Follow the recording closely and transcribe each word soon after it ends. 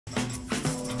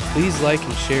Please like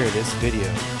and share this video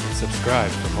and subscribe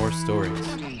for more stories.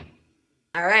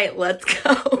 All right, let's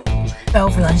go. So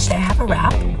for lunch today, I have a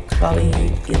wrap. Probably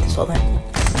eat this whole thing.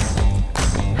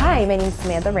 Hi, my name's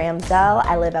Samantha Ramsdell.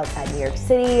 I live outside New York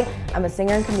City. I'm a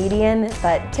singer and comedian,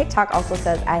 but TikTok also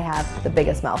says I have the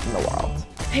biggest mouth in the world.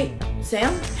 Hey,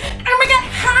 Sam? Oh my God,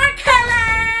 hair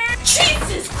color!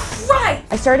 Jesus Christ!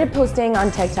 I started posting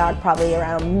on TikTok probably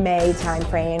around May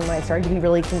timeframe when I started to be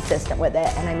really consistent with it,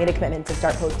 and I made a commitment to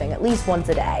start posting at least once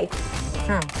a day.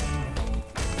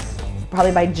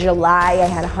 Probably by July, I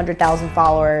had 100,000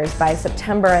 followers. By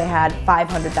September, I had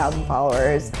 500,000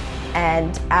 followers.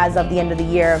 And as of the end of the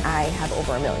year, I have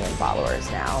over 1 million followers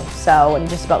now. So in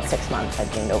just about 6 months,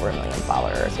 I've gained over 1 million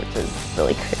followers, which is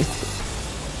really crazy.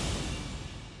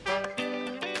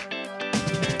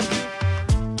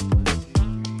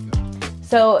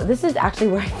 So this is actually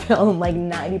where I film like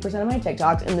 90% of my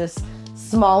TikToks, in this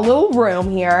small little room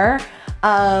here.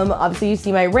 Obviously you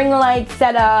see my ring light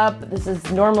set up. This is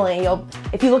normally,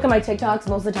 if you look at my TikToks,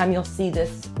 most of the time you'll see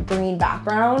this green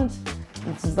background.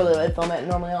 This is the way I film it.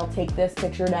 Normally I'll take this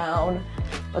picture down,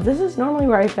 but this is normally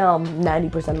where I film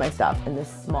 90% of my stuff, in this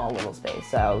small little space.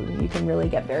 So you can really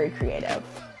get very creative.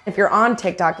 If you're on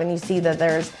TikTok, then you see that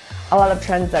there's a lot of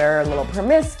trends that are a little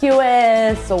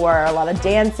promiscuous or a lot of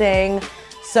dancing.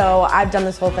 So I've done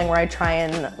this whole thing where I try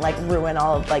and like ruin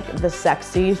all of like the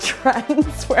sexy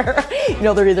trends where, you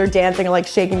know, they're either dancing or like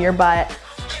shaking your butt.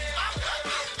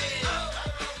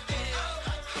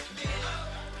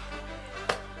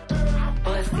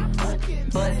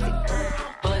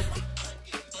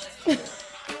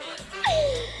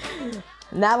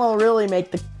 And that will really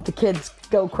make the kids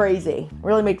go crazy.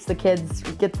 Really gets the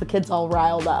kids all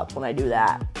riled up when I do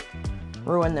that.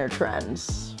 Ruin their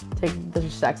trends. Take the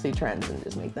sexy trends and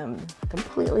just make them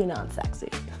completely non-sexy.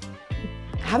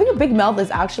 Having a big mouth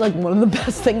is actually like one of the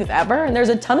best things ever, and there's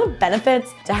a ton of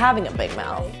benefits to having a big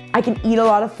mouth. I can eat a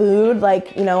lot of food,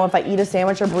 like, you know, if I eat a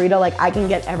sandwich or burrito, like I can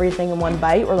get everything in one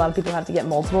bite, where a lot of people have to get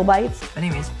multiple bites.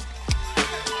 Anyways.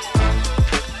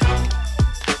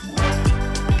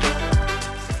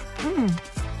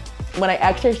 When I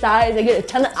exercise, I get a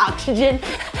ton of oxygen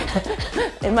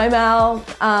in my mouth.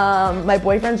 My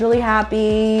boyfriend's really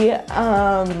happy.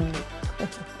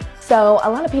 So a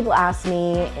lot of people ask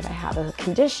me if I have a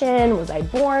condition, was I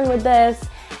born with this?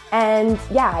 And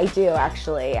yeah, I do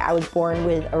actually. I was born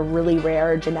with a really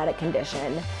rare genetic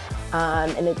condition.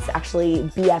 And it's actually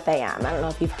BFAM. I don't know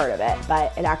if you've heard of it,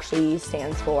 but it actually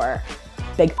stands for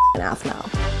big f***ing ass mouth.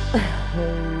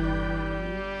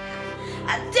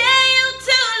 I dare you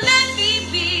to let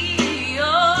me be your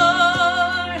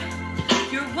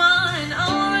one and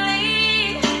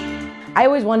only. I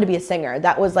always wanted to be a singer.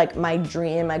 That was like my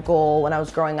dream, my goal when I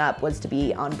was growing up, was to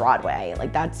be on Broadway.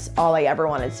 Like that's all I ever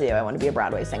wanted to do. I wanted to be a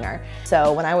Broadway singer.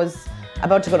 So when I was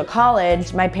about to go to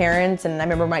college, my parents, and I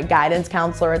remember my guidance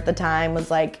counselor at the time was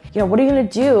like, you know, what are you gonna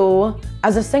do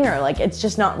as a singer? Like, it's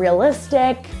just not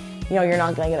realistic. You know, you're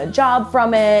not gonna get a job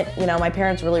from it. You know, my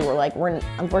parents really were like, we're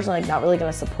unfortunately not really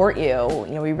gonna support you.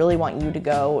 You know, we really want you to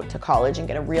go to college and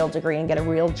get a real degree and get a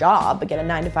real job, get a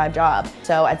 9-to-5 job.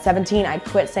 So at 17, I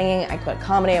quit singing, I quit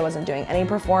comedy, I wasn't doing any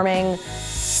performing.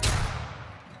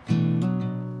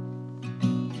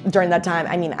 During that time,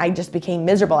 I mean, I just became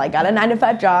miserable. I got a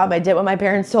 9-to-5 job. I did what my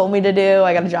parents told me to do.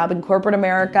 I got a job in corporate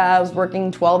America. I was working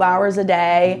 12 hours a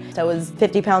day. So I was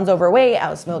 50 pounds overweight. I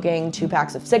was smoking 2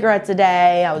 packs of cigarettes a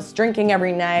day. I was drinking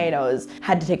every night.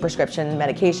 Had to take prescription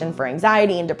medication for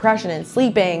anxiety and depression and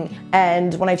sleeping.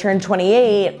 And when I turned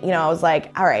 28, you know, I was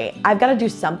like, all right, I've got to do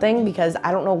something, because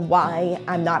I don't know why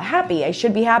I'm not happy. I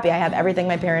should be happy. I have everything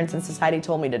my parents and society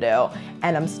told me to do,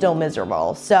 and I'm still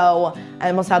miserable. So I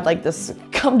almost had like this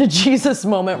come to Jesus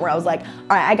moment where I was like, all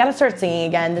right, I gotta start singing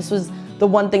again. This was the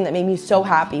one thing that made me so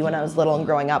happy when I was little and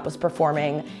growing up, was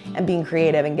performing and being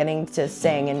creative and getting to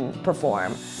sing and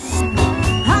perform.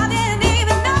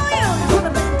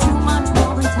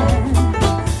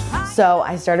 So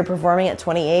I started performing at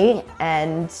 28,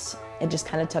 and it just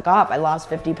kind of took off. I lost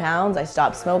 50 pounds, I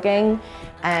stopped smoking,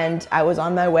 and I was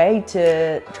on my way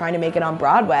to trying to make it on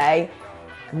Broadway,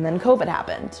 and then COVID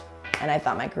happened, and I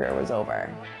thought my career was over.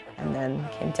 And then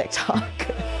came TikTok.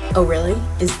 Oh really?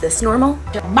 Is this normal?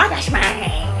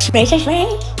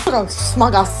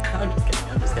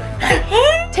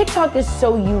 TikTok is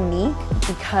so unique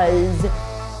because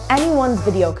anyone's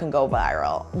video can go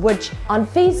viral, which on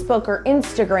Facebook or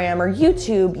Instagram or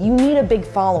YouTube, you need a big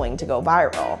following to go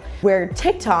viral. Where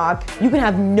TikTok, you can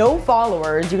have no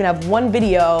followers, you can have one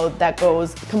video that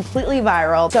goes completely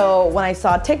viral. So when I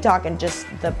saw TikTok and just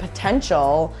the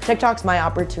potential, TikTok's my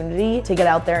opportunity to get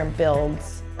out there and build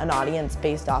an audience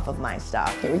based off of my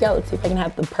stuff. Here we go, let's see if I can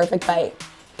have the perfect bite.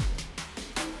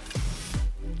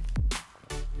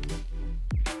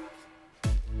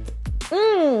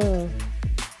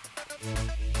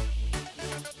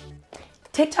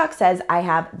 TikTok says I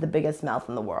have the biggest mouth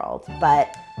in the world,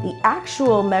 but the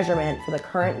actual measurement for the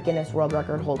current Guinness World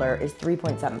Record holder is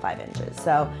 3.75 inches.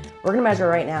 So we're gonna measure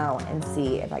right now and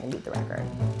see if I can beat the record.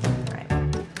 All right.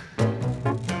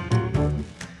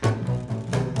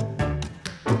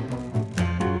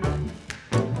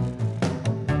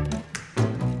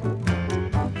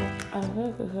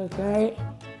 Okay.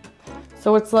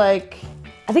 So it's like,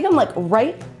 I think I'm like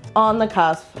right on the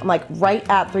cusp. I'm like right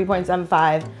at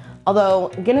 3.75. Although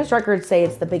Guinness records say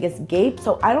it's the biggest gape,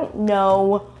 so I don't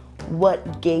know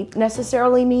what gape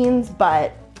necessarily means,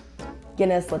 but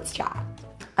Guinness, let's chat.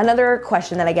 Another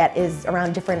question that I get is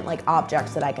around different like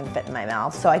objects that I can fit in my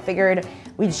mouth. So I figured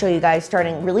we'd show you guys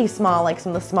starting really small, like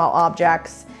some of the small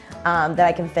objects that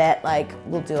I can fit. Like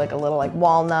we'll do like a little like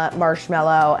walnut,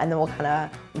 marshmallow, and then we'll kind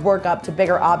of work up to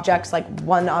bigger objects. Like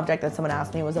one object that someone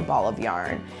asked me was a ball of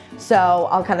yarn. So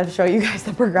I'll kind of show you guys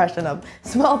the progression of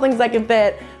small things I can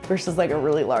fit versus like a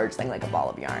really large thing like a ball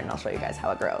of yarn. I'll show you guys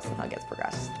how it grows and how it gets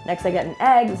progressed. Next I get an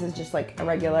egg. This is just like a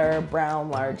regular brown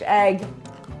large egg.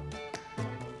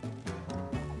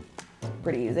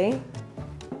 Pretty easy.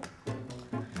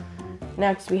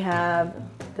 Next we have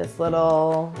this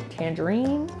little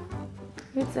tangerine,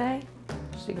 you'd say.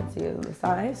 So you can see the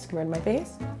size compared to my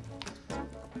face.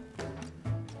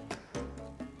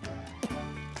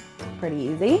 Pretty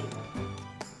easy.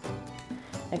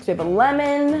 Next we have a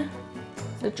lemon,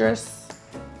 citrus.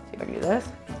 See if I can do this.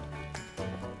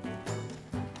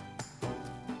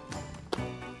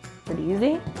 Pretty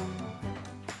easy.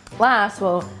 Last,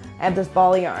 well, I have this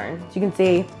ball of yarn. So you can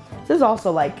see, this is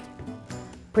also like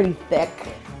pretty thick,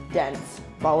 dense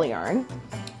ball of yarn.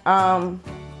 So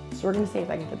we're gonna see if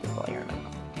I can fit this ball of yarn.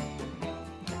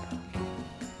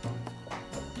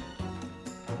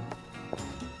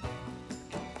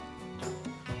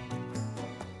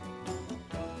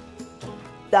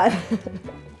 Done.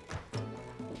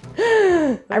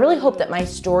 I really hope that my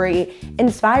story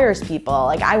inspires people.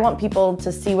 Like I want people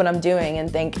to see what I'm doing and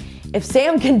think, if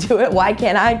Sam can do it, why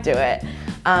can't I do it?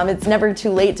 It's never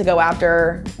too late to go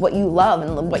after what you love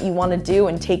and what you want to do,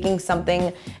 and taking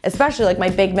something, especially like my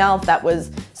big mouth, that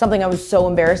was something I was so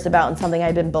embarrassed about and something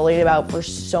I'd been bullied about for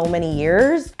so many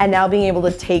years. And now being able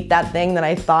to take that thing that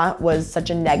I thought was such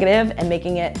a negative and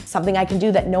making it something I can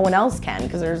do that no one else can,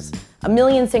 because there's a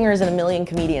million singers and a million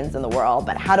comedians in the world,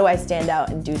 but how do I stand out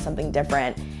and do something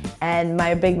different? And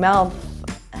my big mouth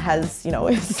has, you know,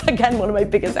 is again one of my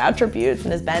biggest attributes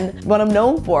and has been what I'm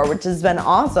known for, which has been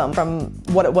awesome from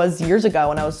what it was years ago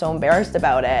when I was so embarrassed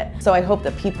about it. So I hope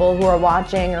that people who are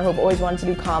watching or who have always wanted to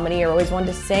do comedy or always wanted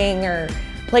to sing or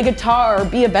play guitar or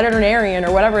be a veterinarian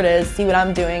or whatever it is, see what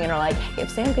I'm doing and are like, hey,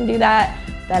 if Sam can do that,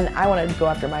 then I want to go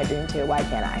after my dream too. Why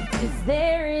can't I? 'Cause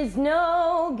there is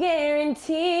no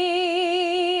guarantee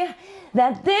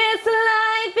that this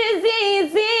life is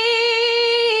easy.